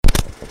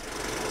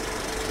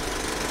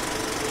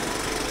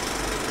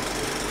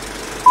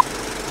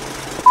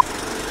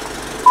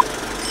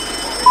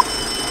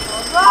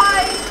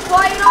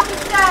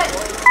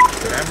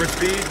for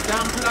speed.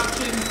 Sound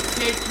production,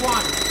 take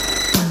one.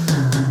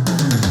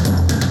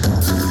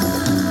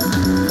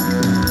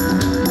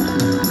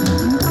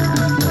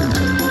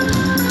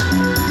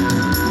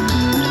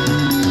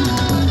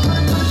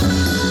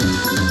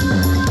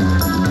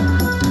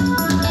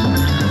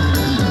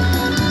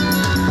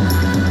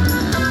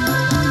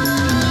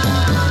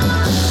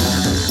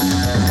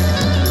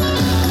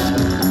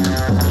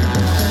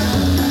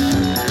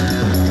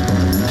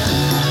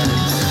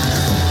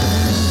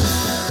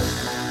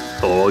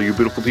 Hello, you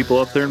beautiful people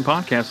up there in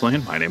podcast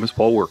land. My name is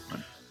Paul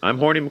Workman. I'm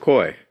Horny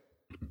McCoy.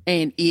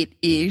 And it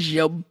is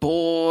your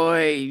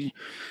boy,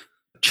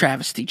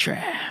 Travesty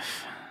Trav.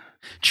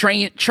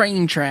 Train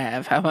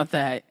Trav. How about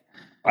that?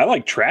 I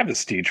like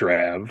Travesty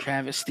Trav.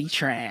 Travesty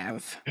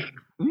Trav.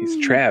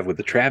 He's Trav with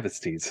the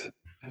travesties.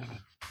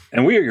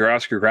 And we are your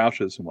Oscar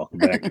Grouches, and welcome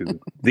back to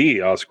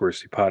the Oscar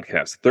Worthy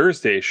Podcast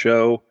Thursday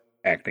show,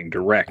 Acting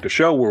Direct, a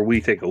show where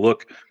we take a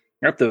look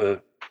at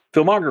the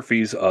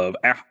filmographies of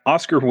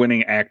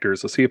Oscar-winning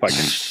actors. Let's see if I can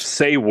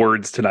say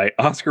words tonight.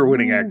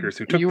 Oscar-winning actors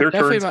who took their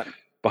turns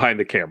behind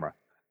the camera.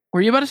 Were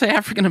you about to say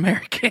African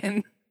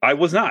American? I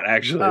was not,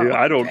 actually. Oh,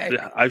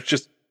 I was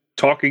just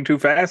talking too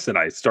fast, and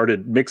I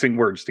started mixing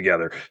words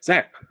together.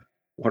 Zach,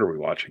 what are we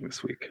watching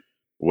this week?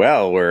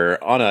 Well, we're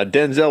on a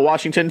Denzel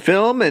Washington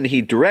film, and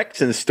he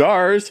directs and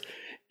stars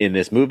in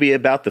this movie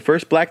about the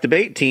first black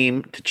debate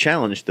team to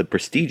challenge the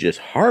prestigious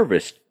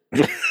Harvard.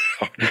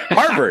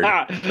 We're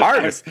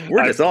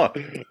just off.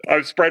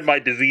 I've spread my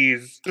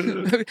disease.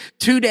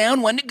 2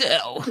 down, 1 to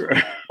go.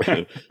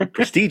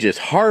 Prestigious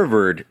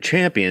Harvard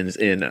champions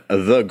in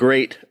The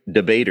Great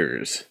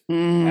Debaters.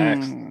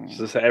 This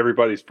is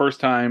everybody's first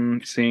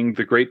time seeing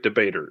The Great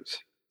Debaters.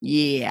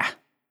 Yeah.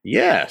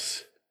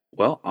 Yes.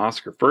 Well,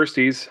 Oscar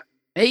firsties.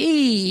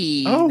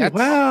 Hey. Oh,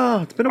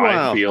 wow. It's been a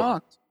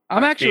while.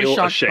 I'm actually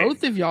shocked ashamed.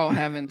 both of y'all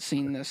haven't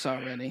seen this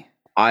already.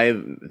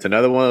 It's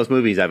another one of those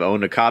movies. I've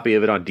owned a copy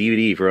of it on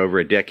DVD for over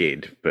a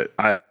decade, but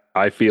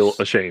I feel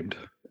ashamed.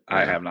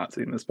 I have not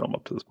seen this film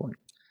up to this point.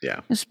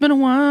 Yeah. It's been a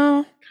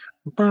while.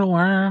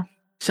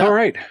 So, All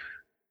right.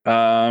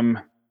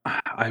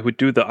 I would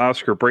do the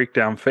Oscar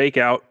breakdown fake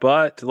out,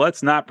 but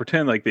let's not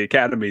pretend like the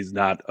Academy's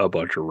not a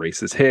bunch of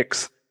racist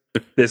hicks.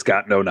 This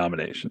got no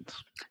nominations.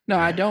 No,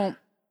 I don't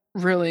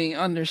really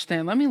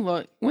understand. Let me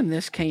look when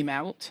this came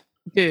out.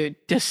 Dude,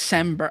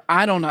 December.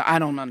 I don't know. I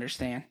don't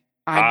understand.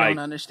 I don't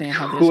understand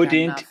how this got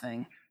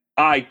nothing.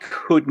 I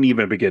couldn't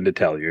even begin to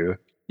tell you.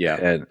 Yeah.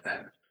 And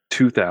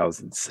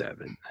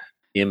 2007.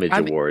 Image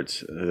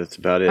Awards. That's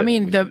about it. I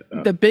mean,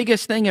 the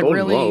biggest thing it Golden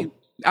really, Globe.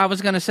 I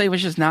was going to say,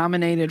 was just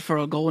nominated for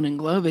a Golden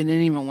Globe and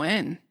didn't even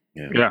win.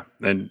 Yeah.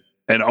 And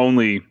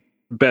only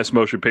Best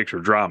Motion Picture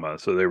Drama.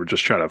 So they were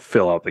just trying to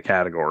fill out the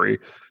category,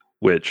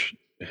 which,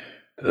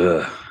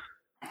 Yeah,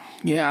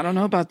 I don't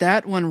know about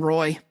that one,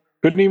 Roy.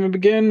 couldn't even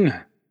begin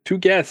to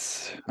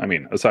guess. I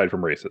mean, aside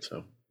from racist.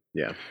 So,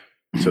 yeah.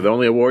 So the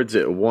only awards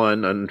it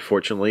won,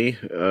 unfortunately,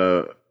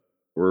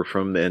 were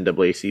from the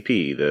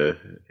NAACP, the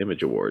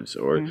Image Awards,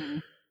 or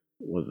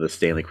the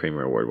Stanley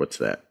Kramer Award. What's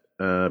that?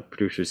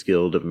 Producers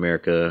Guild of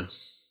America.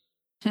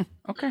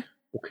 Okay.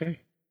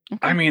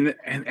 I mean,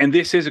 and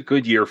this is a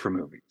good year for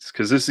movies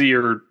because this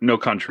year No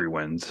Country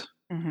wins.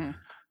 Mm-hmm.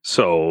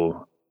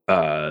 So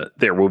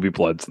There Will Be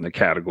Blood's in the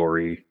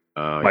category.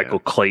 Michael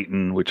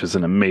Clayton, which is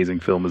an amazing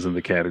film, is in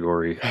the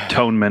category.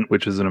 Atonement,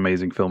 which is an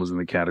amazing film, is in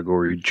the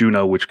category.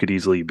 Juno, which could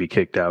easily be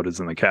kicked out,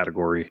 is in the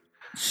category.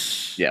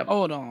 Yeah.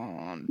 Hold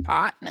on,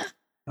 partner.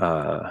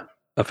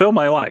 A film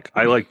I like.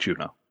 I like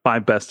Juno.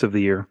 5 best of the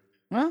year.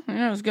 Well,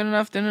 yeah, it was good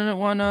enough. Didn't it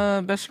win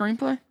Best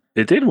Screenplay?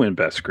 It did win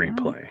Best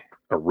Screenplay.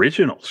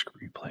 Original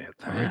Screenplay at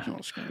that. Original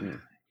Screenplay.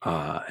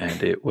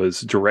 And it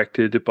was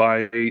directed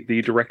by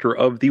the director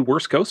of the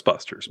worst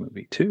Ghostbusters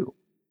movie, too.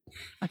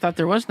 I thought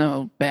there was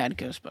no bad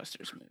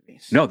Ghostbusters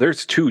movies. No,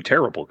 there's 2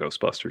 terrible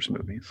Ghostbusters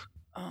movies.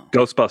 Oh,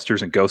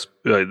 Ghostbusters and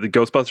the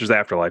Ghostbusters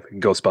Afterlife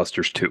and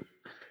Ghostbusters 2.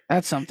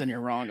 that's something you're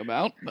wrong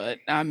about. But,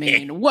 I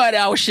mean, what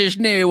else is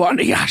new on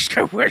the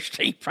Oscar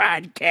Worthy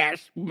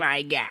Podcast,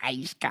 my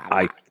guys? Come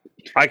on.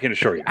 I can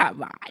assure you,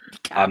 Come on.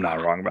 I'm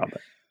not wrong about that.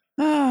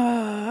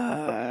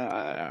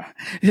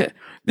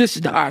 This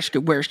is the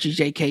Oscar Worsties,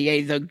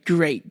 a.k.a. The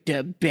Great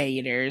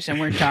Debaters, and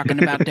we're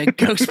talking about the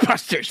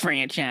Ghostbusters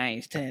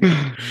franchise today.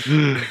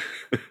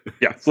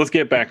 Yeah, so let's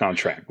get back on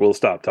track. We'll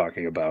stop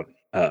talking about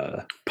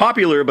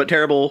Popular but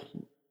terrible.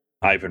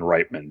 Ivan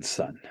Reitman's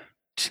son.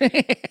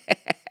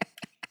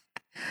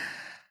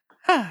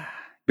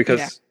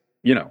 Because,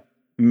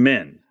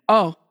 men.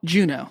 Oh,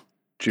 Juno.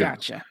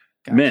 Gotcha.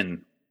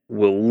 Men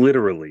will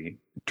literally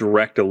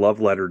direct a love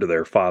letter to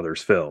their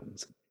father's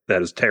films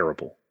that is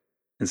terrible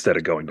instead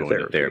of going to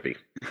therapy.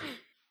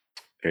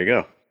 There you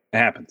go. It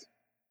happens.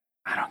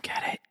 I don't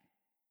get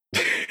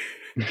it.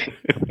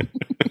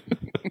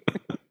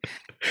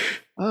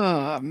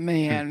 Oh,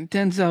 man.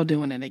 Denzel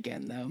doing it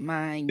again, though.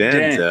 My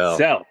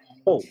Denzel.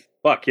 Oh,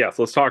 fuck yes.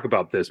 Let's talk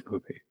about this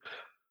movie.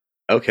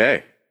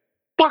 Okay.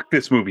 Fuck,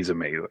 this movie's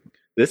amazing.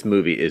 This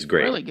movie is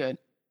great. Really good.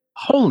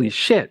 Holy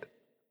shit.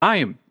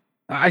 I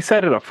I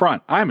said it up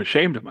front. I'm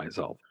ashamed of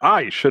myself.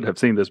 I should have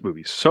seen this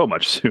movie so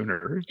much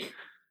sooner.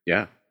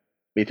 Yeah,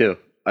 me too.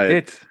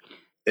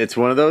 It's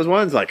one of those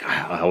ones like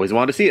I always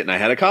wanted to see it, and I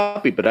had a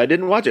copy, but I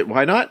didn't watch it.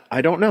 Why not?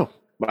 I don't know.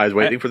 I was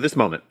waiting for this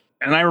moment.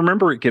 And I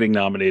remember it getting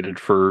nominated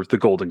for the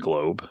Golden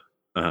Globe,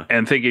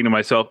 and thinking to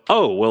myself,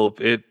 "Oh, well,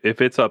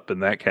 if it's up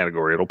in that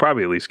category, it'll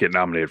probably at least get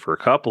nominated for a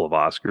couple of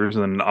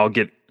Oscars, and I'll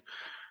get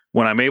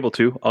when I'm able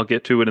to, I'll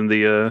get to it in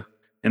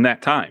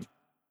that time."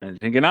 And it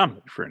didn't get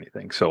nominated for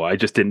anything, so I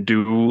just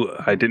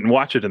didn't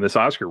watch it in this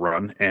Oscar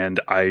run, and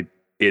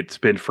it's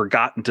been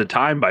forgotten to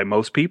time by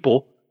most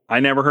people. I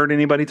never heard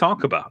anybody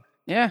talk about it.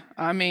 Yeah,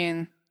 I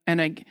mean,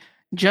 and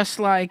just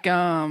like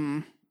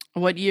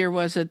what year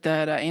was it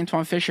that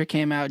Antoine Fisher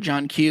came out?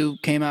 John Q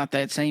came out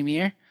that same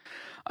year.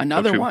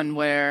 Another one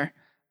where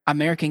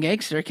American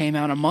Gangster came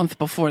out a month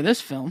before this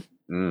film.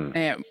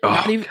 And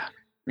probably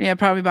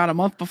about a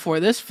month before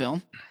this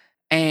film.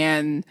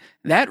 And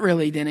that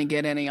really didn't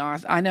get any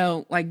Oscars. I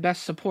know, like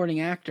Best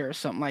Supporting Actor or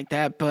something like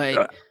that,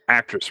 but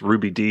actress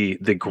Ruby Dee,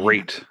 the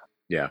great.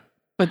 Yeah.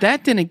 But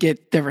that didn't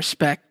get the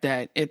respect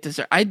that it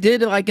deserved. I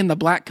did like in the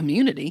Black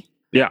community.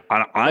 Yeah,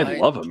 I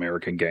love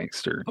American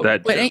Gangster.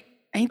 But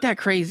ain't that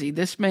crazy?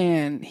 This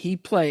man, he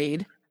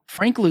played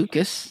Frank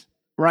Lucas,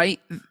 right?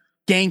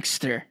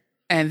 Gangster.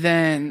 And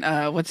then,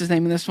 what's his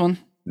name in this one?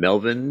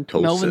 Melvin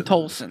Tolson. Melvin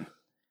Tolson.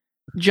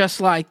 Just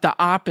like the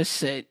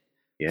opposite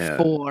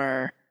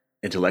for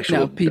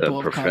intellectual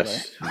people of color.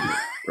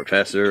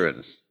 Professor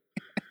and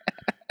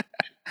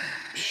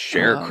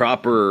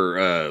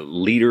sharecropper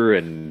leader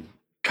and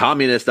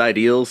communist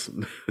ideals.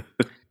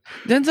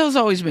 Denzel's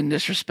always been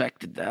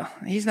disrespected, though.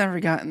 He's never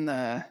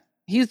gotten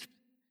he's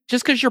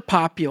just because you're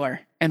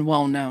popular and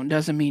well known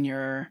doesn't mean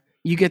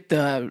you get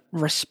the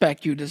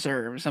respect you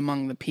deserve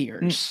among the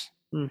peers.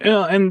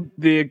 Yeah, and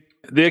the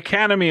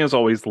Academy has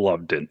always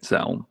loved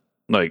Denzel,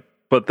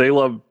 but they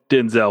love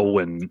Denzel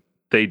when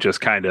they just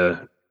kind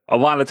of. A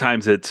lot of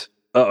times it's,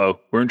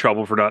 we're in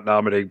trouble for not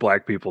nominating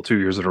Black people 2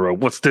 years in a row.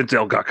 What's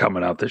Denzel got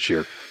coming out this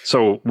year?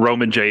 So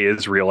Roman J.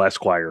 Israel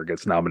Esquire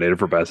gets nominated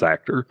for Best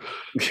Actor.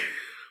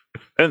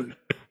 And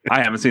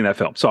I haven't seen that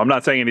film, so I'm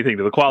not saying anything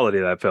to the quality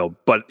of that film,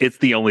 but it's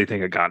the only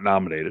thing it got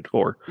nominated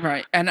for.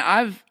 Right, and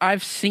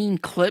I've seen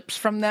clips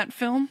from that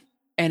film,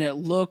 and it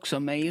looks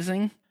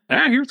amazing.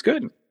 I hear it's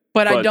good.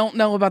 But I don't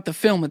know about the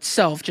film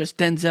itself. Just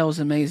Denzel's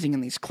amazing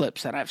in these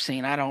clips that I've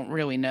seen. I don't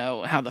really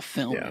know how the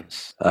film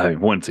is.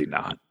 When's he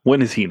not?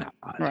 When is he not?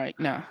 Right,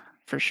 no,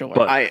 for sure.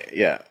 But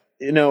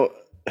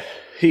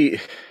he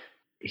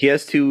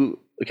has 2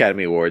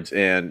 Academy Awards,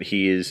 and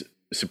he is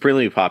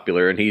supremely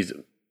popular, and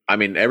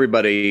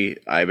everybody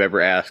I've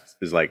ever asked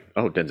is like,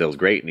 oh, Denzel's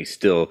great, and he's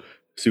still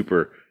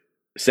super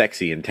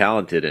sexy and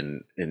talented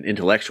and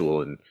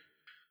intellectual, and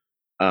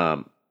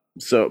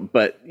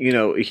but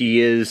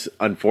he is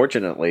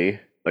unfortunately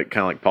kind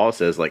of like Paul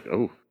says,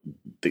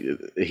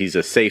 he's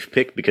a safe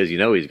pick because he's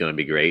going to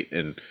be great,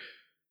 and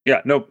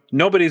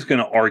nobody's going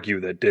to argue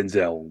that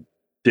Denzel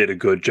did a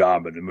good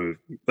job in the movie.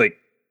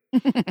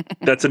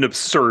 That's an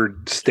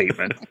absurd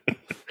statement.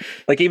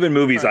 Even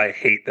movies I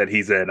hate that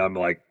he's in, I'm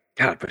like,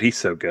 God, but he's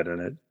so good in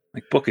it.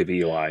 Like Book of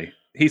Eli.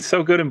 He's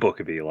so good in Book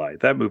of Eli.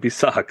 That movie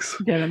sucks.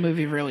 Yeah, that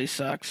movie really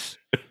sucks.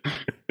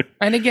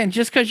 And again,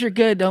 just because you're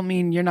good don't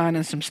mean you're not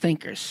in some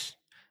stinkers.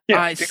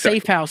 Yeah, exactly.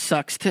 Safe House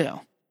sucks too.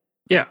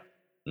 Yeah.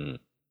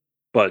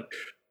 But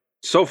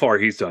so far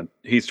he's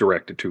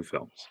directed 2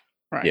 films.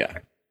 Right. Yeah.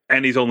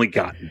 And he's only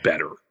gotten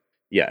better.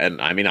 Yeah,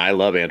 and I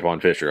love Antoine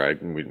Fisher.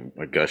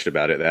 I gushed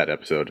about it that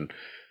episode,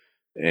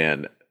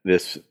 and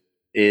this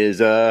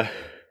is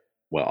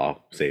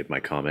I'll save my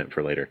comment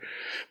for later.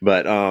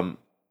 But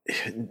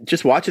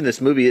just watching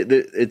this movie,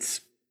 it's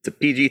a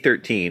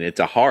PG-13. It's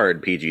a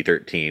hard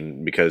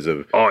PG-13 because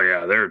of. Oh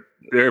yeah,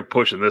 they're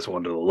pushing this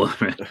one to the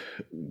limit.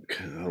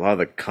 A lot of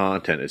the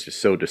content is just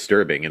so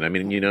disturbing, and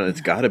it's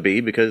got to be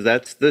because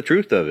that's the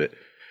truth of it.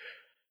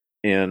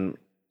 And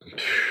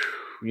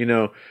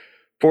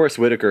Forrest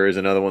Whitaker is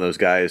another one of those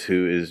guys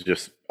who is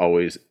just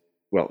always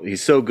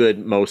he's so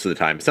good most of the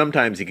time.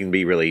 Sometimes he can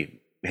be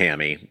really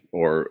hammy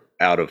or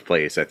out of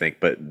place, I think,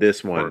 but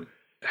this one or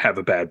have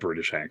a bad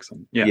British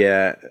accent.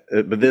 Yeah,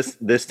 but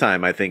this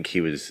time I think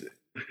he was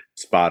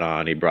spot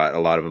on. He brought a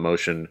lot of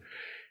emotion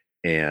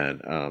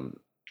and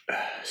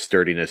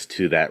sturdiness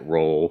to that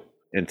role.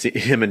 And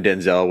him and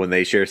Denzel, when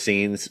they share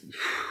scenes,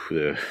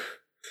 the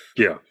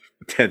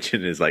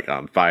tension is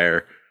on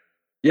fire.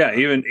 Yeah,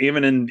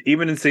 even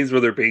in scenes where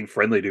they're being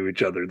friendly to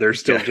each other, there's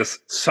still just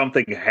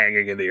something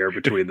hanging in the air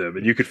between them,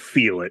 and you could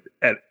feel it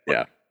at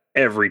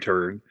every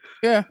turn.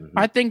 Yeah,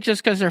 I think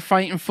just because they're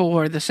fighting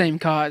for the same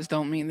cause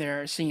don't mean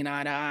they're seeing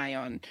eye to eye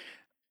on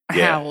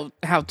how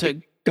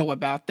to go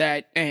about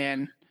that.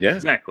 And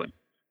exactly.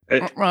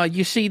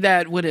 You see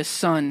that with his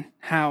son,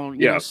 how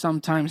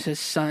sometimes his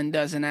son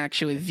doesn't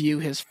actually view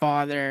his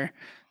father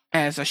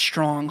as a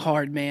strong,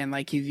 hard man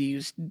like he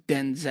views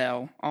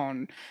Denzel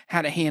on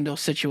how to handle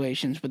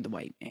situations with the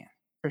white man,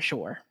 for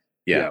sure.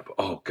 Yeah.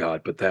 Oh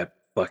God, but that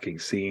fucking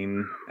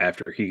scene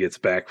after he gets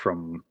back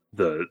from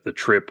the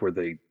trip where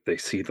they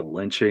see the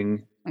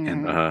lynching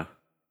and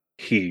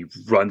he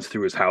runs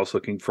through his house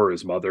looking for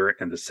his mother,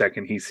 and the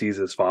second he sees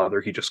his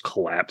father, he just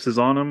collapses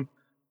on him.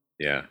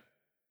 Yeah.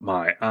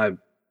 I'm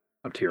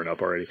tearing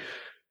up already.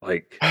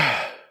 Like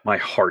my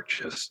heart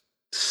just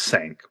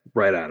sank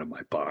right out of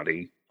my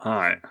body.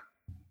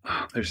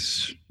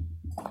 There's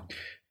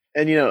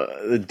And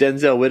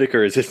Denzel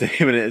Whitaker is his name,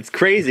 and it's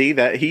crazy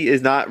that he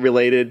is not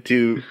related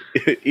to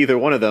either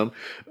one of them.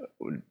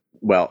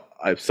 Well,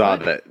 I saw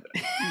that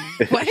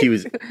he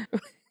was.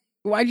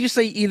 Why'd you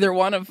say either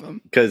one of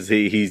them? Because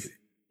he's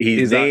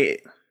named.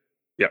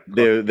 Yeah.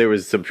 There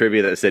was some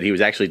trivia that said he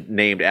was actually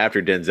named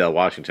after Denzel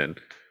Washington,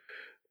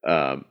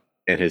 and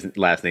his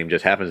last name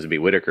just happens to be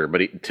Whitaker.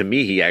 But to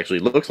me, he actually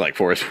looks like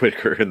Forrest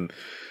Whitaker, and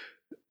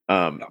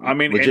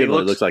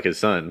legitimately looks like his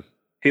son.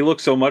 He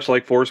looks so much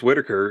like Forrest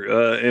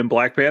Whitaker in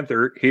Black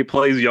Panther. He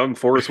plays young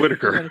Forrest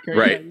Whitaker.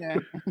 Right.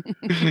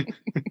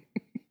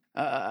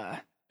 Yeah.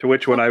 To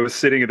which, when I was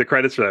sitting in the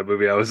credits for that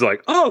movie, I was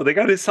like, "Oh, they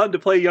got his son to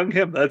play young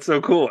him. That's so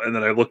cool." And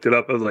then I looked it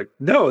up. I was like,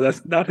 "No,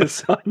 that's not his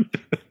son."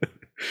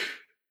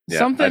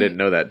 Yeah, I didn't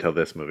know that until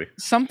this movie.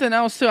 Something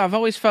else too. I've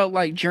always felt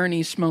like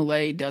Journey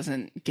Smollett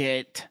doesn't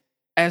get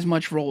as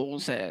much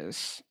roles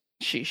as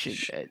she should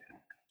get.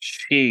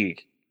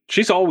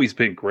 She's always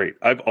been great.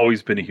 I've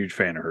always been a huge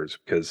fan of hers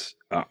because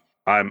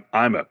I'm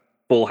a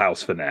Full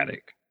House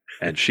fanatic,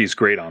 and she's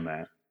great on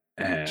that.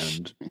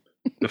 And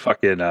the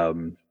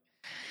fucking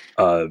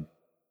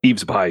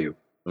Eve's Bayou,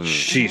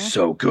 she's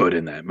so good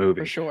in that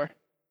movie for sure.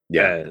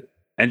 Yeah,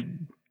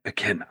 and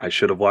again, I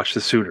should have watched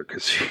this sooner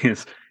because she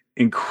is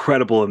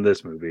incredible in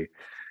this movie.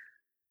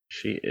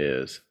 She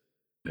is,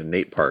 and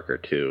Nate Parker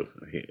too.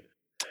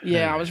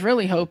 Yeah, I was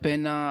really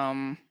hoping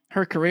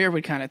her career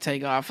would kind of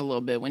take off a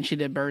little bit when she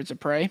did Birds of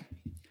Prey.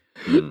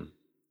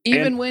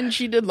 Even when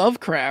she did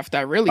Lovecraft,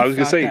 I really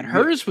thought that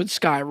hers would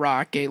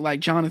skyrocket like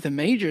Jonathan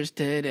Majors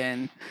did,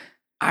 and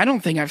I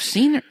don't think I've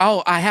seen her.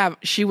 Oh, I have.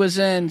 She was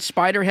in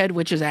Spiderhead,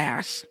 which is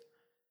ass.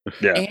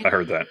 Yeah, and I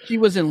heard that. She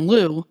was in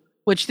Lou,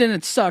 which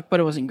didn't suck, but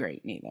it wasn't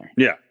great neither.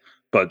 Yeah,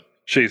 but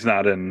she's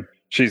not in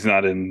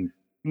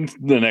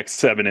the next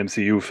 7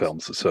 MCU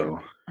films.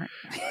 So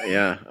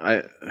yeah,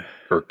 I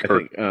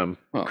think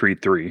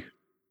Creed 3. I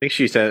think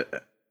she said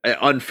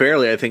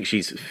unfairly. I think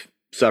she's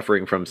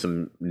suffering from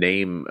some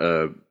name.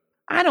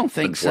 I don't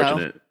think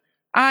so.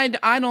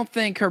 I don't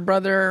think her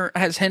brother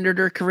has hindered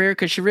her career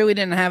because she really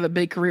didn't have a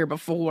big career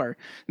before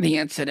the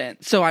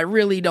incident. So I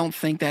really don't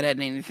think that had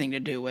anything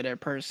to do with it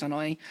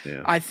personally.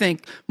 Yeah. I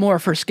think more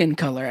of her skin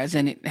color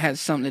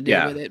has something to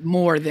do with it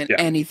more than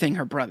anything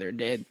her brother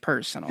did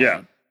personally.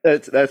 Yeah,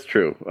 that's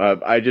true.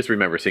 I just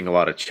remember seeing a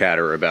lot of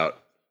chatter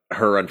about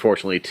her,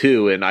 unfortunately,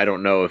 too. And I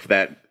don't know if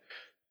that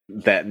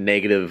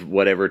negative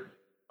whatever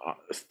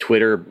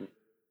Twitter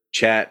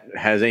chat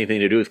has anything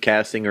to do with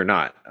casting or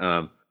not.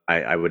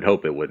 I would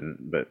hope it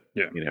wouldn't, but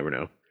you never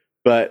know.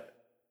 But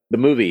the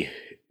movie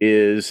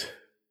is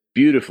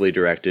beautifully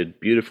directed,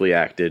 beautifully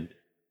acted.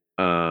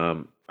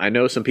 I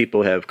know some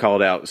people have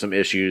called out some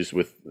issues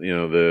with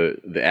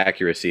the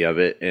accuracy of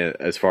it,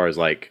 as far as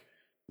like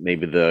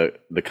maybe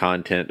the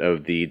content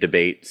of the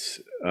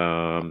debates.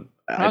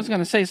 I was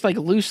gonna say it's like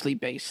loosely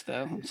based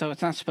though, so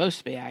it's not supposed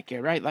to be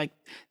accurate, right? Like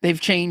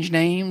they've changed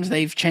names,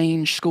 they've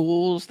changed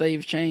schools,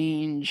 they've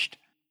changed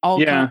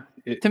all.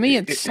 To me,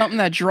 it's something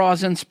that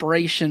draws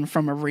inspiration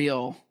from a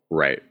real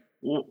right.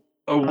 Well,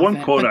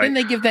 one quote, but then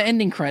they give the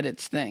ending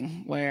credits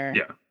thing where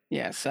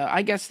so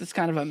I guess it's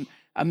kind of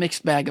a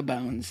mixed bag of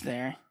bones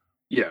there.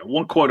 Yeah,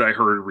 one quote I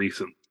heard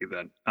recently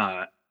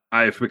that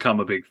I've become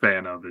a big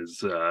fan of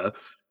is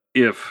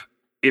if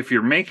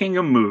you're making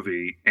a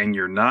movie and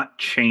you're not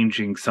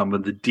changing some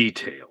of the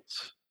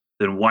details,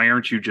 then why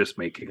aren't you just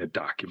making a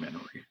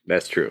documentary?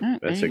 That's true.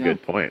 That's a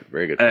good point.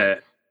 Very good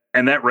point.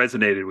 And that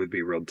resonated with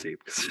me real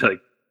deep because, like,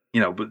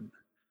 but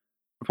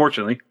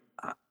unfortunately,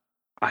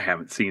 I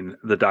haven't seen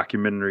the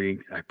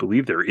documentary. I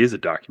believe there is a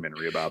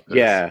documentary about this.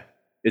 Yeah,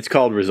 it's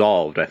called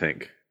Resolved, I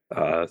think.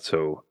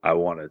 So I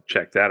want to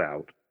check that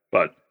out.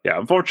 But yeah,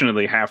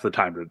 unfortunately, half the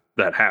time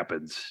that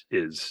happens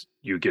is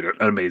you get an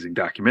amazing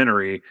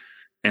documentary,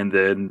 and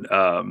then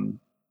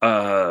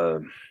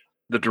the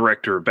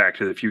director of Back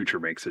to the Future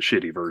makes a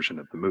shitty version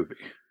of the movie.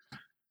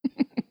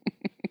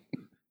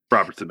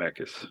 Robert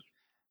Zemeckis.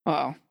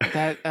 Well,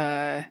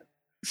 that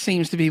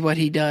seems to be what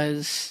he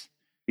does.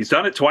 He's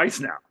done it twice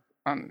now.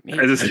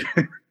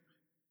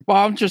 Well,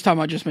 I'm just talking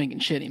about just making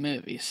shitty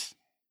movies.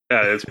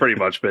 Yeah, it's pretty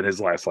much been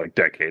his last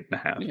decade and a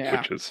half,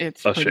 which is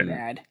it's a pretty shame.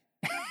 bad.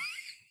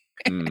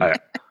 I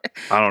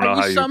don't know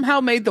how you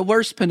somehow made the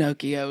worst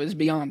Pinocchio is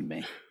beyond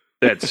me.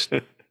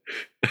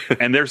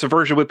 And there's a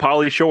version with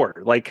Pauly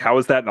Shore. Like, how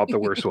is that not the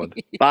worst one?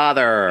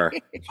 Father.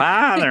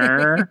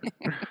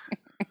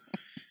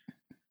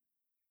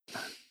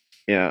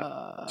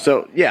 Yeah.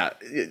 So yeah,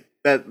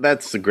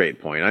 that's a great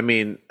point. I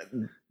mean,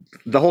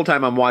 the whole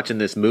time I'm watching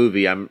this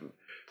movie, I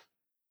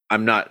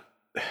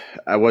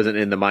wasn't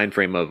in the mind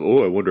frame of,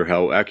 I wonder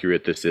how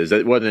accurate this is.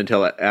 It wasn't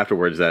until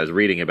afterwards that I was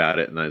reading about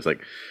it, and I was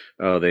like,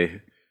 the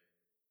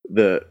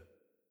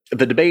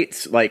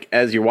debates, like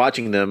as you're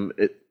watching them,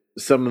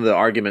 some of the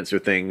arguments or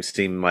things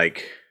seem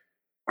like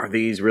are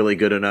these really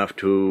good enough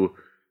to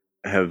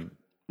have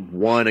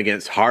won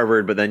against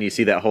Harvard? But then you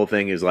see that whole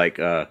thing is like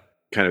kind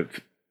of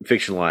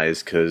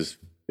fictionalized because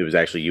it was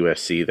actually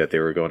USC that they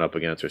were going up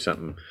against or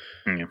something.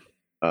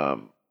 Yeah.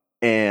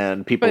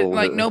 And people, but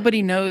like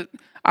nobody knows.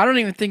 I don't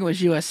even think it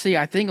was USC.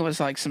 I think it was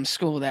like some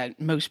school that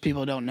most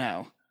people don't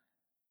know.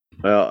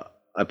 Well,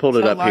 I pulled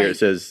it up here. It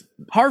says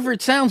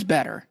Harvard sounds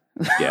better.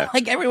 Yeah.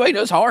 Like everybody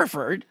knows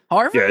Harvard.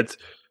 Harvard.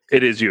 Yeah,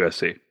 it is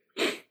USC.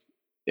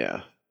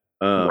 Yeah.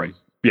 Right.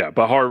 Yeah,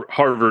 but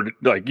Harvard,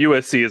 like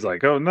USC is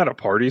like, oh, isn't that a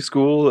party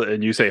school?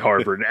 And you say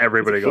Harvard, and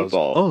everybody goes,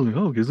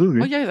 oh,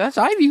 yeah, that's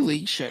Ivy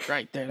League shit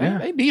right there. Yeah.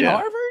 They beat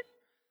Harvard.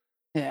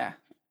 Yeah.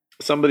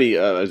 Somebody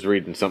I was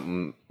reading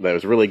something that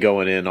was really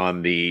going in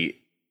on the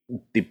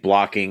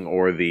blocking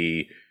or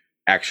the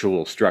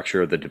actual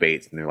structure of the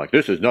debates, and they're like,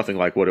 this is nothing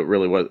like what it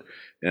really was.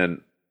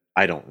 And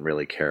I don't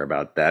really care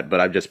about that,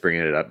 but I'm just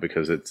bringing it up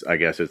because I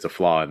guess it's a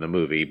flaw in the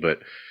movie.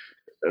 But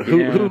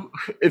who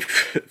if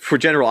for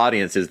general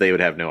audiences, they would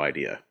have no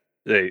idea.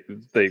 They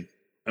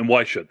and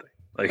why should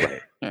they?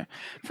 Like,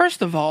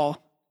 First of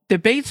all,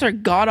 debates are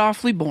god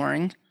awfully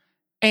boring,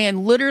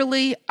 and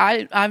literally,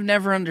 I've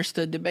never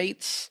understood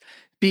debates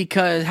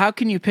because how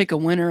can you pick a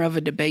winner of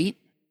a debate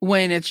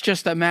when it's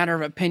just a matter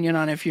of opinion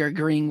on if you're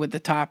agreeing with the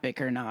topic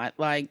or not?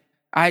 Like,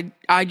 I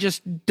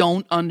just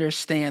don't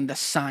understand the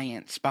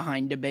science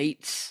behind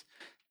debates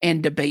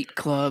and debate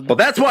club. Well,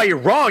 that's why you're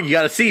wrong. You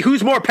got to see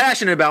who's more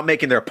passionate about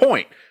making their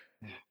point.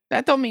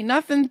 That don't mean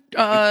nothing.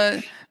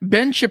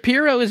 Ben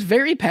Shapiro is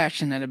very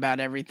passionate about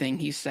everything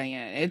he's saying.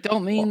 It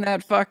don't mean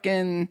that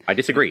fucking. I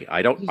disagree.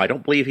 I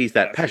don't believe he's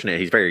that passionate.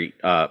 He's very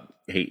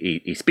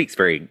he speaks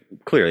very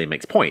clearly and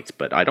makes points,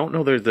 but I don't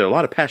know there's a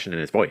lot of passion in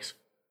his voice.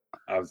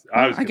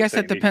 I guess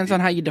that depends on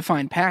how you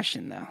define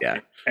passion, though. Yeah,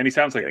 and he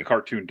sounds like a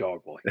cartoon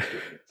dog while he's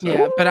doing it. So.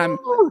 Yeah, but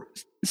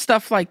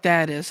stuff like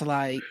that is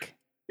like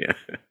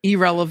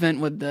irrelevant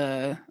with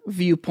the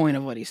viewpoint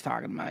of what he's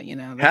talking about. You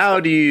know,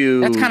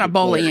 that's kind of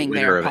bullying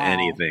there, Paul.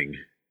 Anything.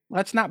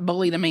 Let's not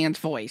bully the man's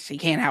voice. He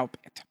can't help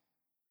it.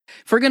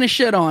 If we're gonna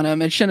shit on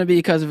him, it shouldn't be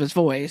because of his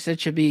voice. It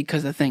should be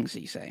because of things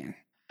he's saying.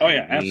 Oh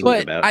yeah,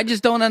 absolutely. But I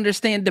just don't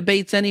understand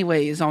debates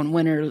anyways on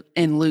winners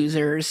and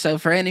losers. So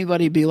for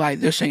anybody to be like,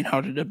 this ain't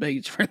how the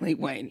debates really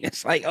went,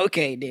 it's like,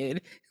 okay,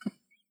 dude.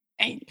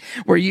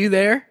 Were you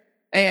there?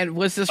 And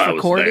was this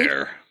recorded? I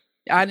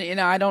was there.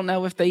 I don't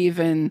know if they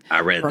even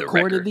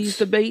recorded these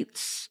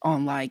debates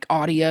on like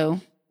audio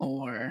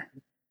or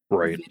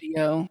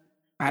video.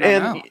 I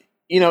don't know.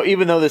 You know,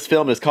 even though this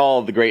film is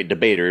called The Great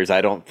Debaters,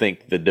 I don't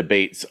think the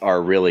debates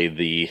are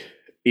really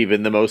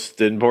even the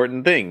most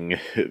important thing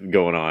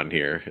going on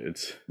here.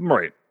 It's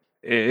right.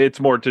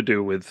 It's more to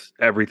do with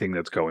everything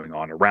that's going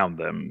on around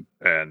them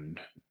and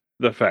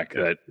the fact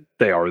that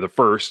they are the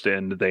first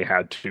and they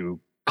had to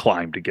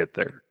climb to get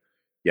there.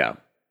 Yeah.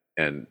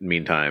 And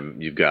meantime,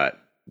 you've got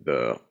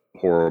the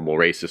horrible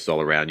racists all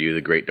around you,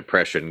 the Great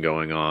Depression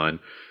going on,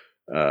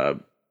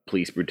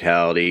 police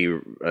brutality,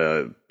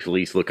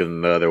 police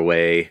looking the other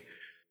way,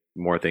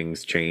 more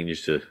things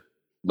change to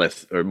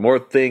less, or more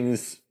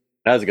things.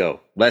 How's it go?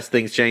 Less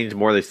things change,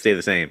 more they stay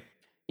the same.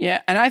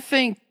 Yeah, and I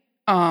think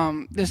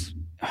this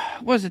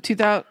was it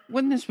 2000.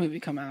 When did this movie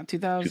come out?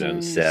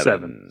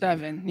 2007.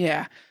 7.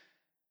 Yeah,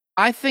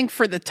 I think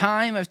for the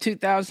time of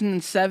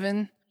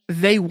 2007,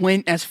 they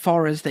went as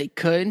far as they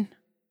could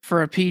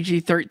for a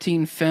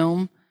PG-13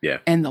 film. Yeah,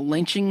 and the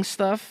lynching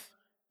stuff.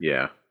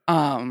 Yeah.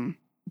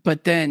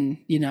 But then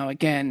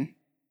again,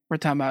 we're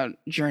talking about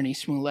Journey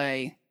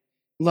Smollett.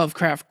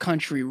 Lovecraft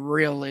Country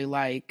really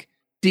like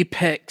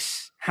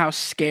depicts how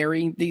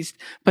scary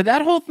but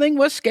that whole thing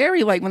was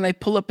scary, like when they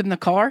pull up in the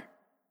car.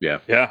 Yeah.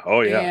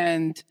 Oh yeah.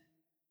 And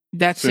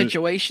that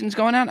situation's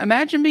going on.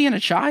 Imagine being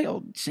a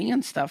child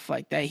seeing stuff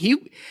like that.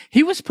 He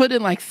was put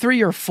in like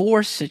 3 or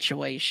 4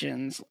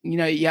 situations.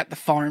 You got the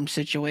farm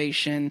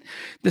situation,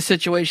 the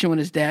situation with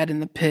his dad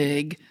and the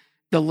pig,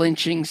 the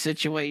lynching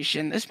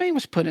situation. This man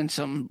was put in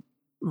some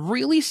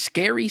really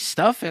scary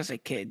stuff as a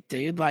kid,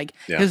 dude. Like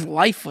his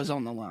life was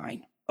on the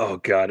line. Oh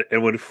God!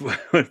 And when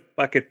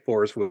fucking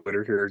Forrest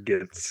Whitaker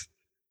gets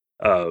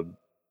Denzel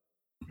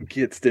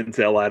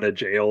out of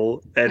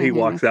jail, and he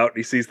walks out and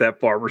he sees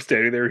that farmer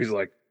standing there, he's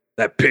like,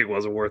 "That pig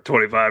wasn't worth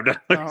 $25."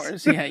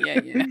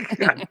 Yeah.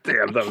 God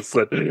damn, that was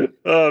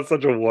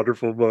such a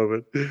wonderful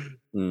moment.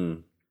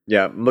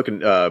 Yeah, I'm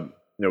looking.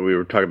 We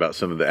were talking about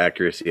some of the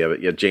accuracy of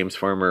it. Yeah, James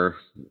Farmer,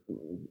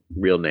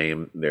 real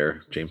name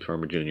there, James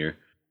Farmer Jr.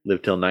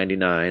 lived till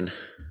 99.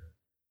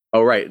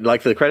 Oh, right.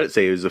 Like the credits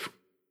say, he was the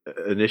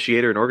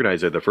initiator and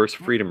organizer of the first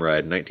Freedom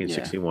Ride in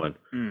 1961.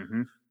 Yeah.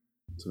 Mm-hmm.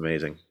 It's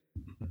amazing.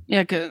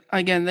 Yeah, because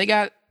again, they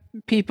got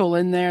people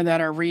in there that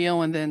are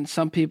real, and then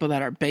some people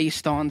that are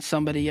based on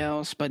somebody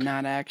else, but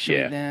not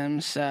actually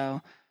them.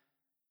 So,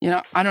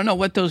 I don't know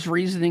what those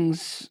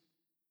reasonings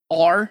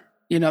are.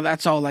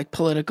 That's all like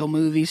political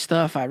movie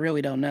stuff. I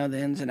really don't know the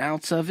ins and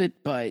outs of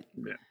it, but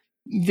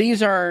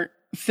these are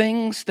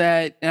things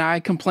that, and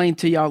I complained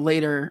to y'all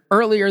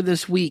earlier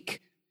this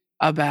week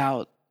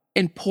about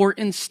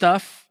important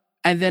stuff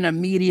and then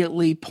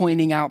immediately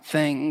pointing out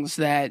things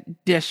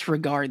that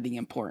disregard the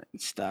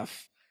important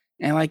stuff.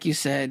 And like you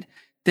said,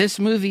 this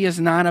movie is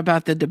not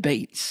about the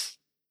debates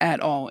at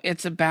all.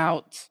 It's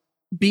about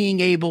being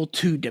able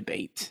to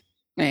debate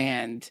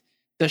and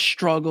the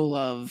struggle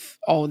of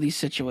all these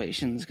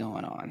situations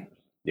going on.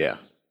 Yeah.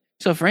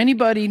 So for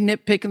anybody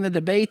nitpicking the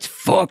debates,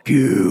 fuck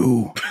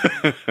you.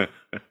 It's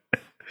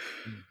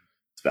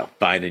about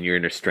finding your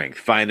inner strength,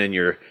 finding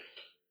your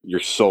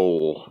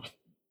soul.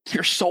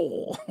 Your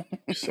soul.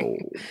 Soul.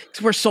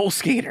 We're soul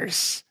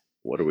skaters.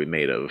 What are we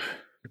made of?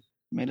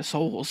 Made of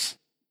souls.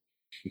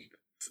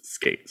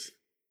 Skates.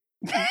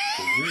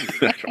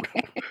 I don't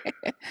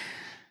know.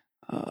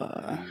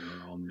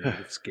 We're all made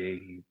of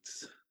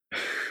skates.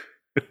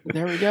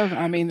 There we go.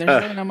 I mean,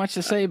 there's really not much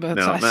to say, but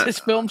No, this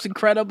film's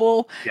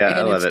incredible, Yeah, I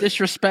and love it's it.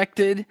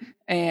 disrespected,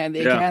 and the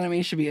Yeah.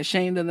 Academy should be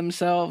ashamed of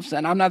themselves.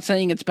 And I'm not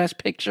saying it's Best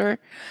Picture,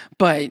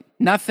 but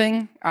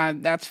nothing.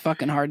 That's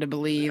fucking hard to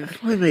believe.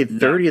 It only made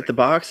 30 at the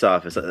box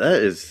office.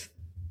 That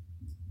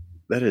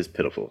is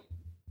pitiful.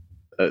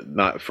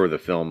 Not for the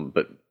film,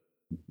 but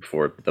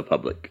for the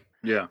public.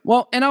 Yeah.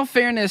 Well, in all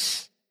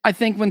fairness, I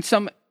think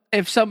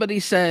if somebody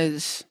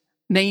says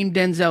name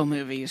Denzel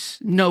movies,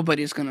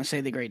 nobody's going to say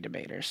The Great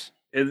Debaters.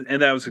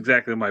 And that was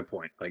exactly my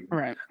point. Like,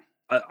 Right.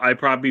 I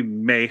probably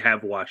may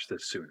have watched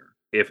this sooner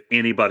if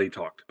anybody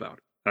talked about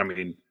it. I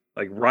mean,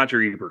 like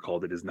Roger Ebert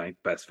called it his 9th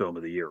best film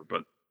of the year,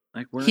 but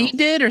like where He else?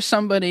 did, or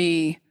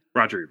somebody.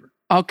 Roger Ebert.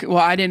 Okay, well,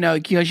 I didn't know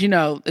because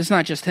it's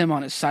not just him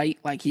on his site.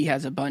 Like he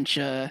has a bunch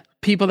of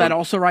people that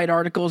also write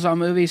articles on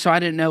movies. So I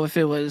didn't know if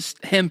it was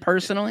him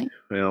personally.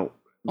 Well,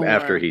 Or-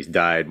 after he's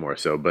died more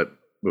so, but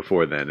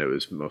before then it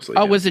was mostly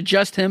Oh, him. was it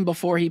just him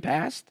before he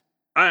passed?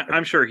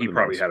 I'm sure he For the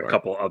probably most had a part.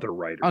 couple other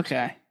writers.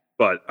 Okay.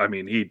 But I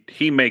mean,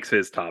 he makes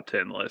his top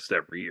 10 list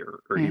every year,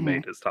 or he Mhm.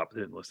 made his top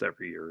 10 list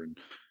every year, and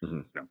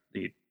Mhm.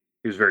 he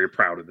was very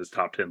proud of his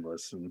top 10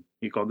 lists, and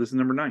he called this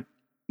number 9.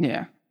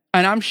 Yeah.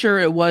 And I'm sure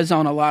it was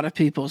on a lot of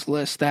people's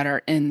lists that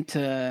are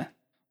into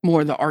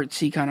more the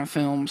artsy kind of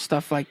films,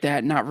 stuff like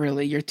that. Not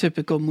really your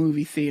typical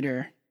movie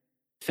theater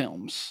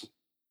films.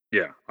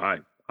 Yeah,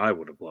 I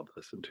would have loved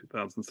this in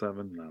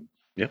 2007. And I'm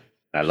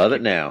I love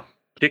it now.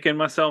 kicking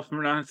myself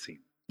for not seeing.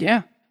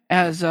 Yeah.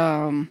 As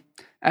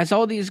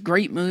all these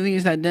great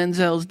movies that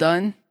Denzel's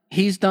done,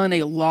 he's done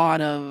a lot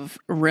of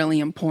really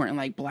important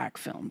like black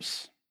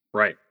films.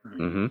 Right.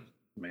 Mm-hmm.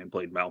 Man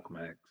played Malcolm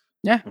X.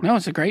 Yeah, no,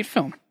 it's a great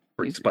film.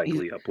 Bring He's- Spike he's-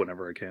 Lee up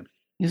whenever I can.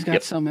 He's got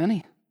Yep. so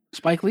many.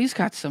 Spike Lee's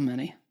got so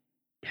many.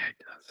 Yeah, he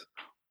does.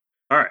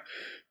 All right.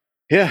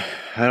 Yeah,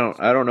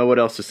 I don't know what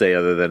else to say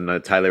other than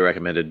it's highly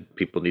recommended.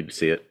 People need to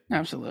see it.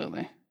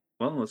 Absolutely.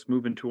 Well, let's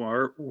move into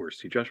our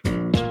worsty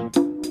judgment.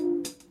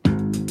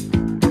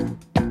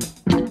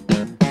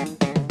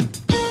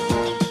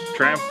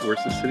 Trav,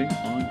 where's this sitting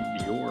on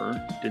your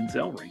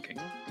Denzel ranking?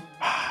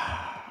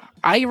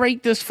 I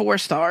rate this 4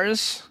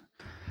 stars,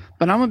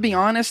 but I'm gonna be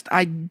honest,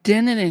 I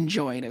didn't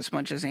enjoy it as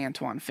much as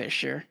Antoine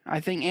Fisher. I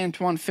think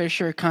Antoine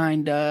Fisher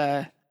kind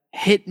of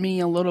hit me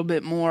a little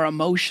bit more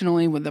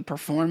emotionally with the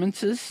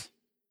performances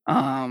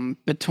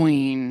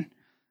between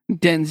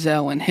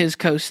Denzel and his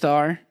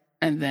co-star,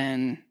 and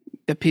then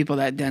the people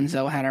that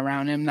Denzel had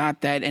around him.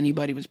 Not that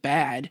anybody was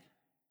bad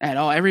at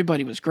all;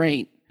 everybody was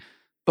great,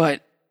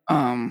 but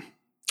I'm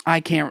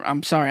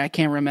sorry, I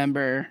can't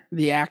remember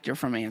the actor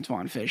from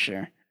Antoine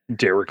Fisher.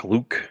 Derek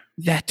Luke.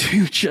 That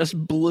dude just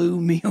blew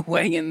me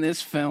away in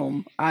this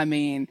film. I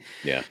mean,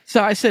 Yeah.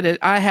 so I said it.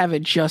 I have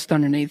it just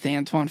underneath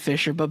Antoine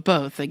Fisher, but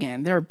both,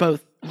 again, they're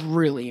both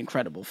really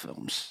incredible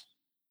films.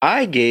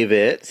 I gave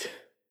it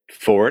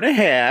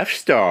 4.5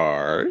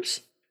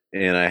 stars,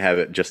 and I have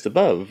it just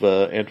above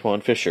Antoine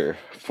Fisher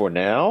for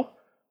now.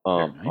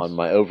 Very nice. On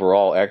my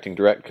overall acting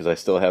direct, because I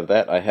still have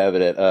that, I have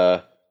it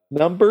at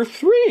number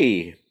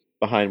 3,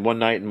 behind One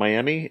Night in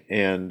Miami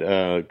and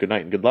Good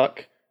Night and Good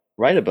Luck,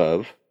 right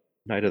above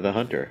Night of the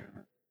Hunter.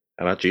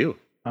 How about you?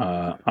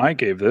 I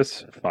gave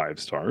this 5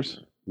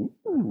 stars.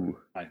 Ooh.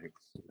 I think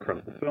it's an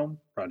incredible film.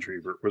 Roger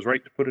Ebert was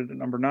right to put it at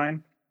number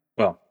 9.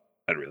 Well,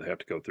 I'd really have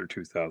to go through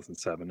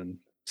 2007 and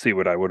see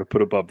what I would have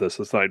put above this,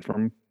 aside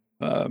from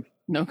No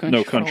Country,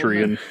 No for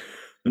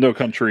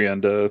Country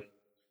Old and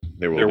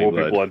There Will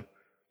Be Blood.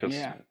 'Cause,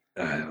 Yeah.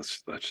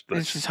 that's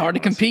It's just hard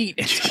to compete.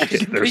 It's hard to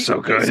They're compete so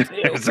with good. those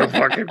two. They're so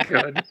fucking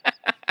good.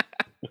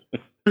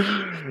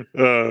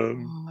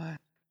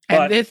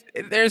 But-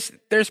 And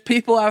there's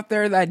people out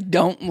there that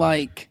don't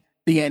like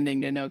the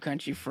ending to No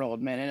Country for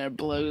Old Men, and it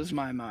blows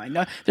my mind.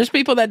 No, there's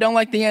people that don't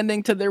like the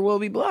ending to There Will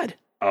Be Blood.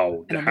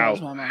 Oh, And it how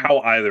blows my mind.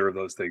 either of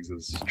those things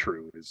is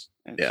true is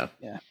Yeah.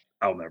 Yeah.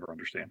 I'll never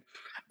understand.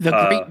 The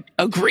great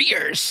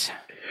agreeers.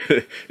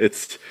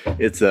 it's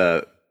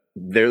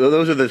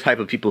those are the type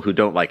of people who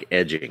don't like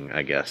edging,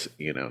 I guess,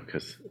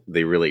 because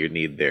they really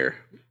need their.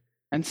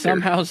 And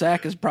somehow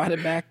Zach has brought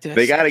it back to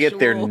They got to get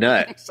their sexual-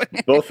 nut.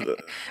 Both.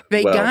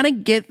 They well, gotta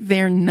get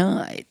their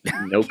nut.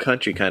 No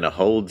Country kind of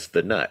holds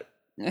the nut.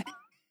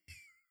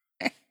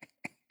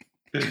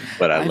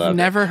 But I I've love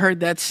never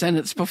heard that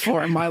sentence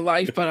before in my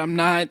life, but I'm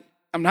not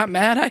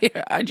mad.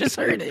 I just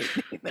heard it.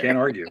 Can't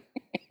argue.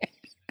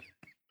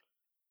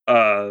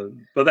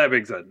 But that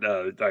being said,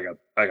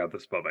 I got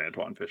this above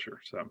Antoine Fisher,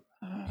 so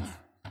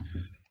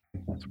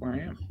that's where I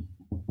am.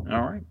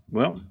 All right.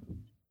 Well,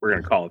 we're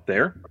gonna call it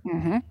there.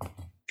 Mm-hmm.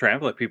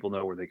 Trav, let people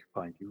know where they can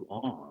find you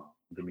on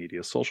the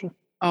media social.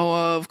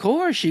 Oh, of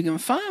course. You can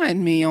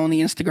find me on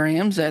the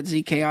Instagrams at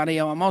ZK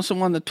Audio. I'm also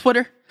on the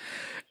Twitter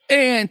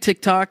and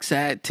TikToks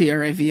at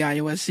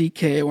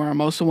TRAVIOSZK, where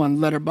I'm also on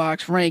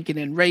Letterboxd ranking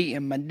and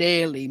rating my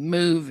daily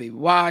movie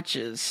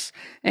watches.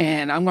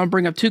 And I'm going to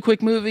bring up 2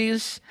 quick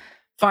movies.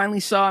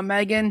 Finally saw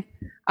Megan.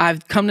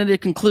 I've come to the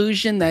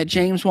conclusion that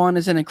James Wan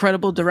is an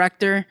incredible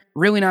director,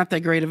 really not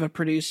that great of a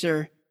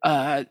producer.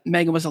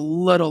 Megan was a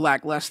little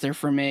lackluster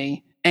for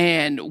me.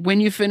 And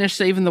when you finish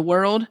Saving the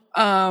World,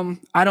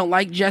 I don't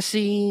like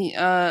Jesse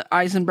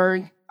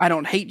Eisenberg. I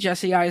don't hate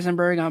Jesse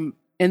Eisenberg. I'm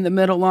in the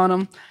middle on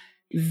him.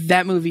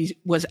 That movie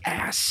was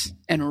ass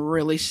and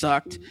really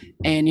sucked.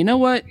 And you know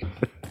what?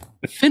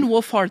 Finn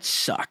Wolfhard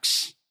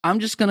sucks. I'm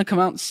just going to come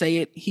out and say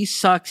it. He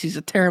sucks. He's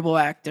a terrible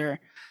actor.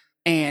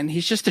 And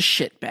he's just a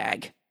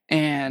shitbag.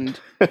 And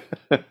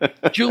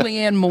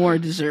Julianne Moore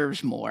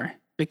deserves more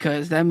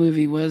because that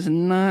movie was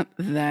not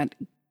that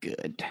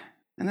good.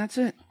 And that's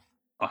it.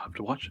 I'll have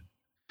to watch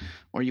it.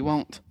 Or you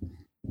won't.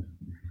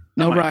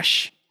 No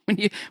rush.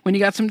 When you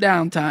got some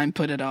downtime,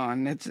 put it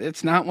on.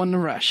 It's not one to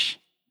rush.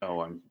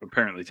 Oh, I'm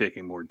apparently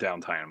taking more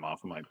downtime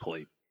off of my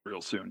plate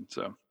real soon.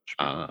 So,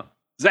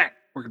 Zach,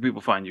 where can people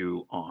find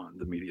you on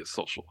the media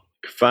social?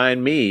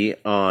 Find me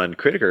on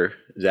Critiker,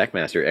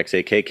 Zachmaster,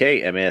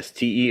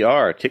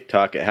 XAKKMSTER,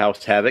 TikTok at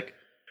House Havoc,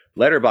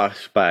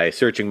 Letterboxd by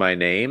searching my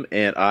name,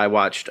 and I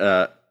watched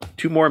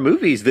 2 more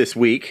movies this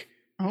week.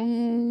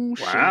 Oh,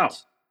 wow.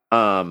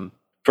 Shit.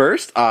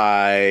 First,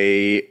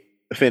 I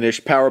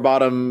finished Power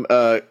Bottom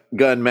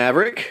Gun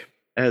Maverick,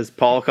 as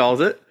Paul calls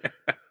it.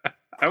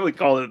 I only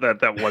called it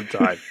that one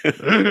time.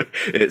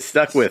 It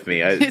stuck with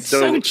me. It's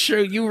so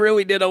true. You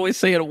really did always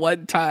say it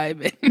one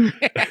time.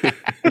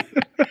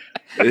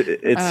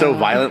 It's so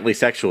violently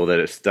sexual that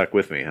it stuck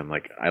with me. I'm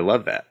like, I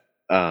love that.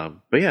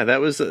 But yeah, it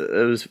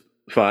was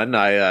fun.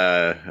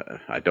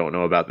 I don't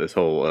know about this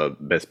whole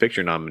Best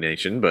Picture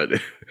nomination, but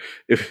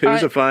it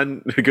was a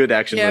fun, good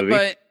action movie. Yeah,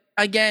 but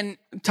again,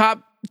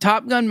 Top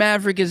Gun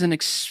Maverick is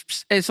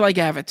it's like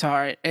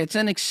Avatar. It's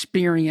an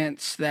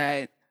experience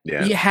that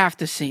you have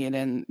to see it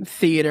in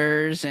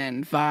theaters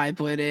and vibe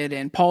with it.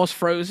 And Paul's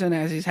frozen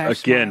as he's half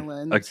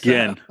smiling.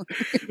 Again.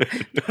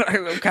 So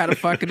I'm kind of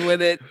fucking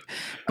with it.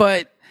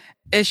 But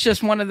it's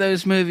just one of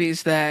those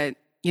movies that,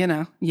 you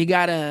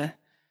gotta,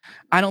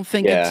 I don't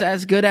think it's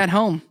as good at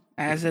home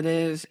as it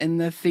is in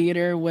the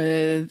theater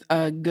with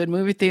a good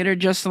movie theater,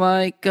 just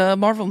like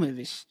Marvel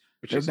movies.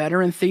 They're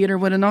better in theater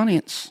with an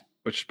audience.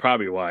 Which is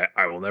probably why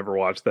I will never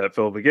watch that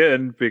film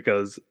again,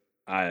 because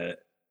I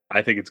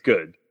think it's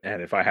good.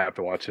 And if I have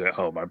to watch it at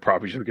home, I'm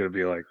probably just going to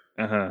be like,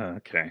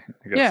 okay.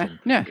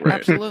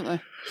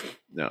 Absolutely.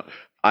 No,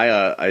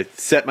 I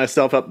set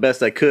myself up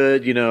best I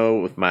could,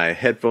 with my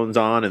headphones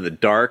on in the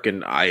dark,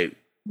 and I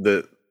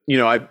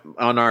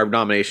on our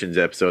nominations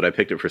episode, I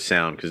picked it for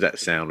sound because that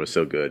sound was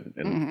so good,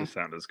 and the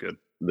sound is good.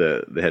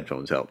 The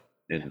headphones helped,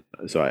 and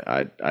so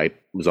I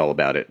was all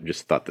about it.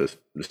 Just thought the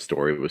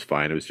story was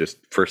fine. It was just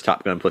first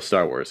Top Gun plus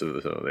Star Wars, so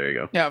there you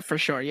go. Yeah, for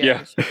sure.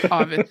 Yeah.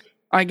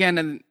 Again,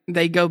 and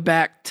they go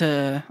back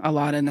to a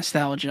lot of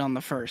nostalgia on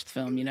the first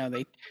film.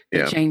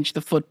 They changed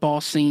the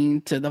football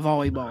scene to the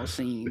volleyball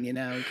scene.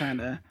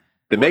 Kind of.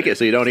 They make it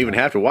so you don't even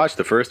have to watch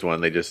the first one.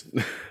 They just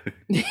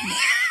they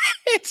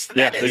just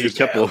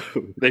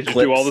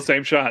do all the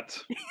same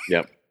shots.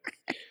 Yep.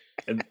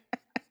 And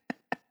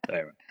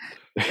anyway,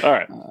 all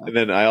right. And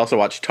then I also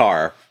watched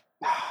Tar.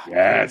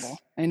 Yes,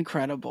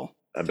 incredible.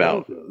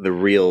 About the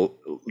real,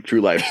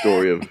 true life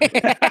story of.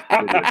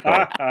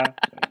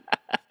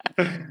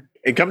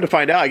 And come to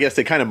find out, I guess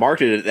they kind of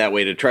marketed it that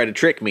way to try to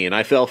trick me, and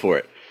I fell for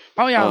it.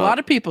 Oh, yeah, a lot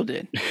of people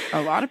did.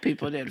 A lot of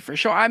people did, for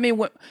sure. I mean,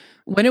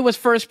 when it was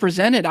first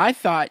presented, I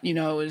thought, it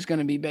was going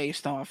to be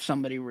based off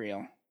somebody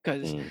real.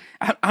 Because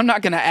I'm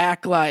not going to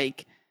act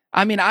like...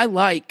 I mean, I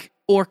like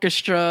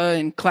orchestra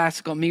and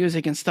classical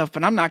music and stuff,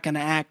 but I'm not going to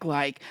act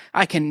like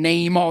I can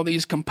name all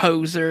these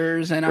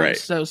composers and I'm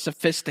so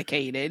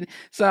sophisticated.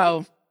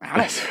 So,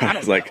 I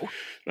was like,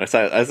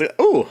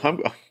 oh,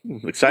 I'm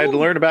excited to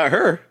learn about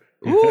her.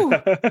 Ooh.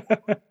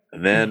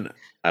 And then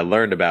I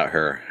learned about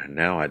her. And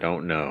now I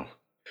don't know.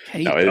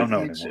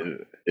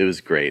 It was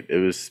great. It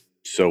was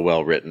so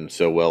well written,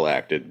 so well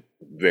acted.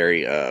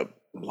 Very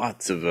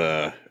lots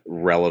of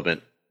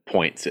relevant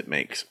points it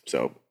makes.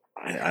 So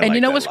I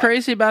and what's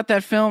crazy about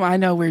that film? I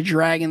know we're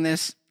dragging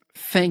this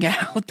thing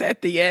out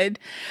at the end,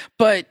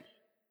 but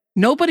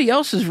nobody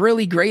else is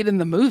really great in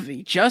the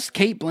movie. Just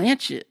Cate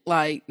Blanchett.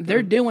 Like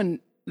they're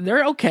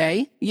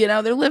okay.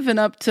 They're living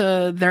up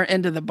to their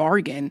end of the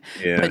bargain.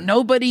 Yeah. But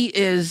nobody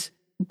is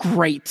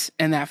great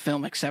in that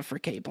film except for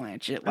Cate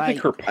Blanchett. I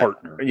think her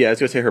partner. I was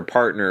going to say her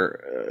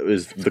partner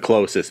is the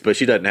closest, but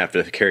she doesn't have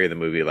to carry the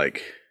movie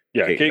like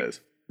Kate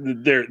does.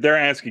 They're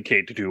asking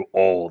Kate to do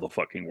all the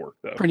fucking work,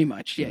 though. Pretty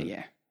much,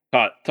 yeah.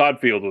 Todd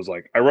Field was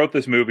like, I wrote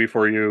this movie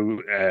for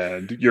you,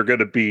 and you're going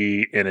to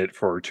be in it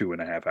for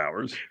 2.5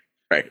 hours.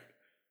 Right.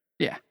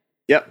 Yeah.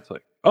 Yep. It's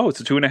like, oh, it's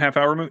a 2.5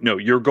 hour movie? No,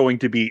 you're going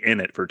to be in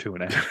it for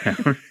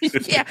 2.5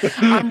 hours. Yeah.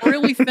 I'm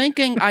really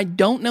thinking, I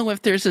don't know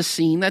if there's a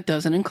scene that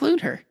doesn't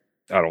include her.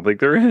 I don't think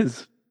there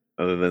is.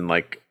 Other than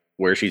like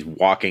where she's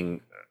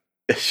walking,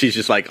 she's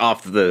just like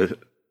off the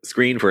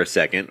screen for a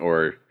second,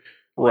 or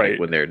Right. like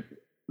when they're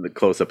the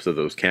close-ups of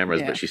those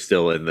cameras, but she's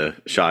still in the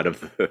shot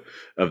of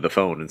the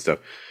phone and stuff.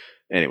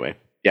 Anyway,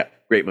 yeah,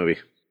 great movie.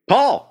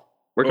 Paul,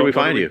 where can we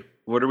find you?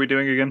 What are we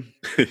doing again?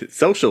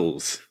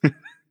 Socials.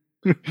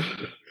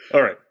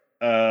 All right.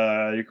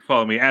 You can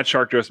follow me at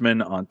Shark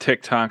Dressman on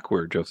TikTok,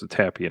 where Joseph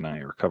Tappy and I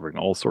are covering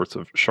all sorts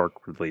of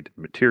shark-related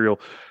material.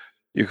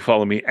 You can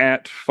follow me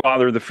at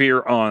Father the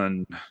Fear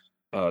on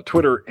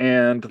Twitter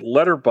and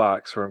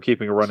Letterboxd, where I'm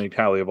keeping a running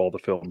tally of all the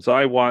films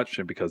I watched.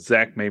 And because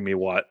Zach made me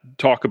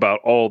talk about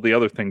all the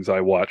other things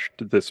I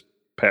watched this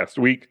past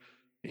week,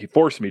 he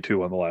forced me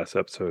to on the last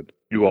episode.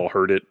 You all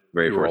heard it.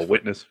 Very you were all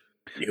witness.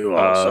 You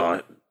all saw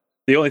it.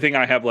 The only thing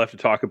I have left to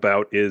talk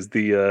about is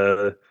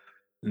the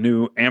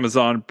new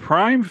Amazon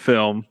Prime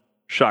film,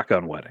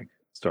 Shotgun Wedding,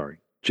 starring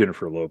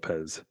Jennifer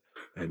Lopez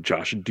and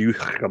Josh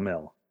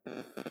Duhamel.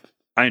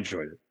 I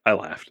enjoyed it. I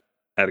laughed.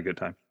 I had a good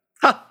time.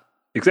 Ha!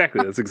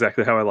 Exactly. That's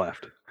exactly how I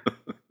laughed.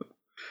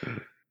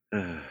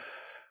 I'm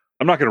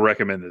not going to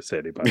recommend this to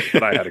anybody,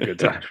 but I had a good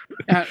time.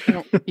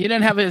 You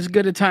didn't have as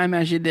good a time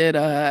as you did.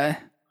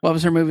 What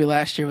was her movie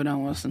last year with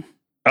Owen Wilson?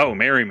 Oh,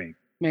 Marry Me.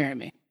 Marry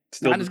Me.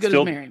 Still, Not as good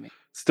as Marry Me.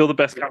 Still the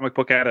best comic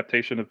book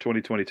adaptation of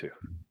 2022.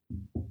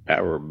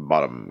 Power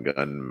Bottom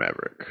Gun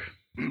Maverick.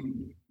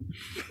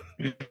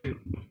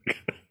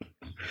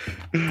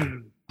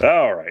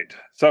 All right.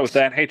 So with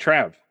that, hey,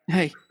 Trav.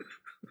 Hey.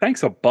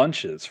 Thanks a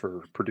bunches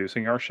for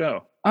producing our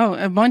show. Oh,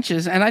 a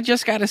bunches. And I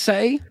just got to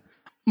say,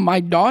 my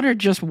daughter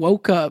just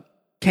woke up,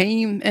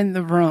 came in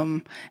the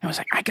room, and was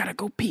like, I got to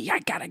go pee.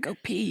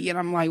 And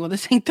I'm like, well,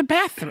 this ain't the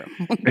bathroom.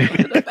 Go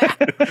to the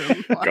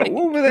bathroom. Go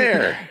over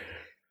there.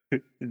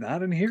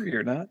 Not in here,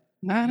 you're not.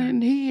 Not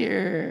in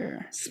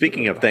here.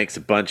 Speaking of thanks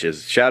a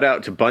bunches, shout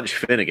out to Bunch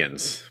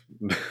Finnegan's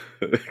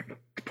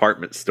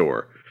department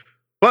store.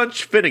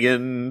 Bunch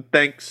Finnegan,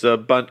 thanks a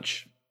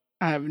bunch.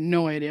 I have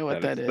no idea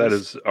what that is. That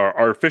is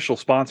our official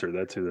sponsor.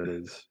 That's who that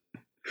is.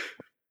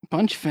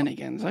 Bunch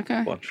Finnegan's.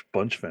 Okay.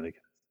 Bunch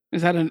Finnegan.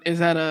 Is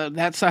that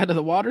that side of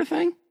the water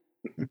thing?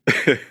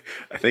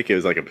 I think it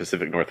was like a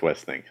Pacific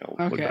Northwest thing.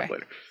 I'll look it up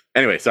later.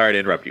 Anyway, sorry to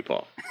interrupt you,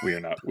 Paul. We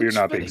are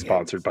not being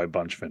sponsored by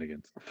Bunch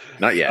Finnegan's.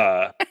 Not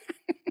yet.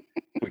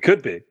 We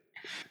could be.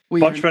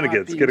 Bunch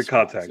Finnegans, get in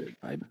contact.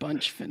 By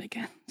Bunch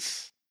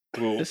Finnegans.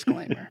 Cool.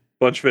 Disclaimer.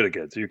 Bunch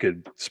Finnegans. You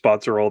could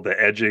sponsor all the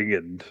edging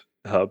and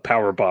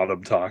power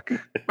bottom talk.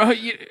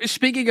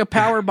 Speaking of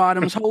power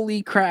bottoms,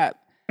 holy crap.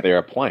 They're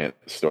a appliance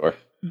store.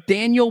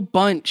 Daniel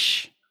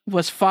Bunch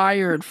was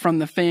fired from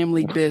the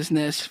family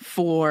business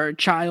for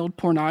child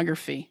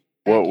pornography.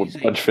 What, with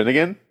Bunch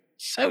Finnegan?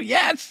 So,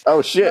 yes.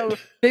 Oh, shit. So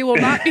they will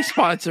not be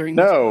sponsoring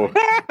No.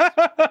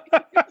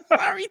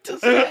 Sorry to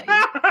say.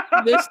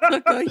 This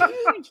took a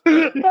huge...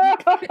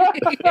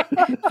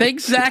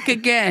 Thanks, Zach,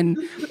 again.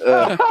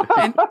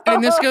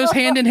 And this goes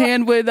hand in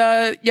hand with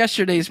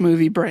yesterday's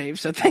movie,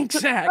 Brave. So thanks,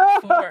 Zach,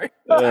 for...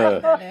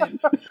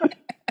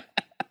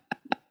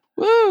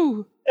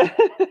 Woo!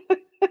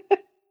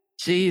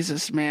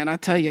 Jesus, man. I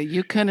tell you,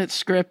 you couldn't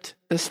script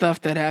the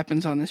stuff that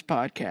happens on this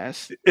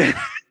podcast.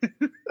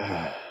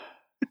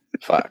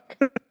 Fuck.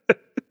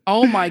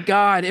 Oh my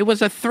God. It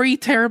was a 3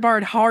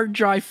 terabyte hard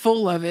drive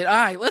full of it. All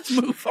right, let's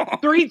move on.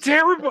 3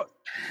 terabyte?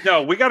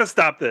 No, we got to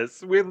stop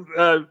this. I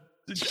don't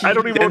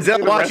even want to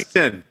Denzel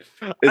Washington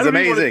is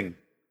amazing.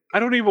 I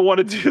don't even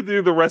want to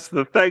do the rest of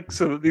the thanks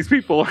so that these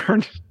people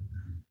aren't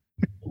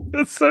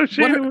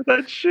associated with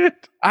that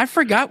shit. I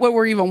forgot what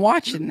we're even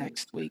watching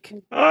next week.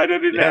 I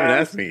didn't You haven't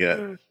asked me yet.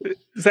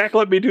 Zach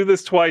let me do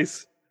this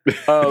twice.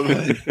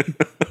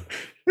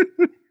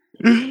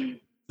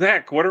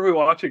 Zach, what are we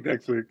watching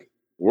next week?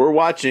 We're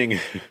watching,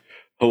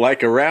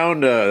 like,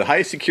 around a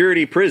high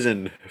security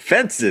prison,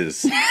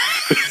 Fences,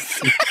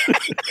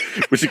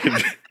 which you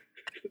can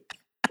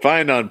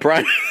find on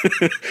Prime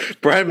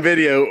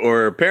Video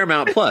or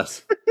Paramount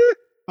Plus.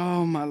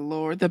 Oh my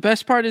Lord! The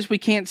best part is we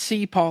can't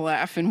see Paul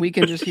laughing. We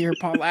can just hear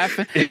Paul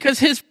laughing because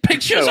his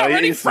picture's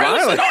already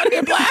frozen on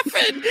him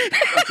laughing.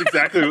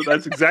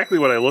 That's exactly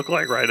what I look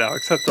like right now,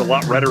 except a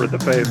lot redder in the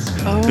face.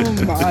 Oh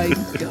my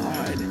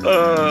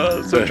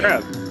God! So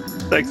Trav,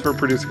 thanks for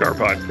producing our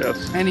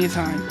podcast.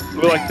 Anytime.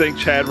 We'd like to thank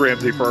Chad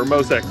Ramsey for our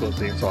most excellent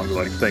theme song. We'd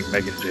like to thank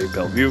Megan J.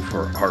 Bellevue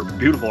for our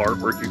beautiful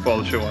artwork. You can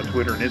follow the show on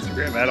Twitter and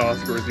Instagram at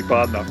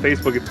OscarWhiskeyPod, and on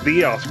Facebook at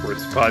The Oscar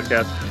Whiskey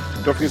Podcast.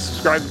 Don't forget to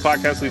subscribe to the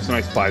podcast. Leave us a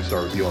nice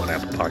 5-star review on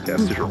Apple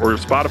Podcasts, Stitcher, or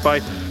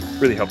Spotify.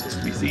 Really helps us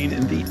to be seen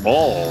in the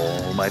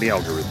almighty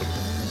algorithm.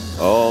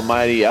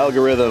 Almighty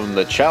algorithm.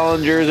 The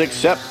challengers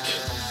accept.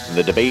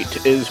 The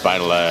debate is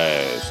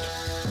finalized.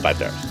 5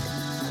 stars.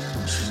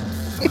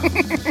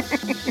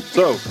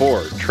 So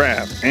for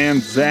Trav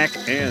and Zach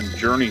and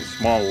Journey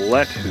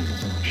Smollett, who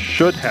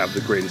should have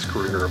the greatest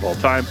career of all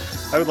time,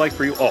 I would like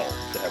for you all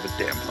to have a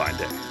damn fine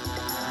day.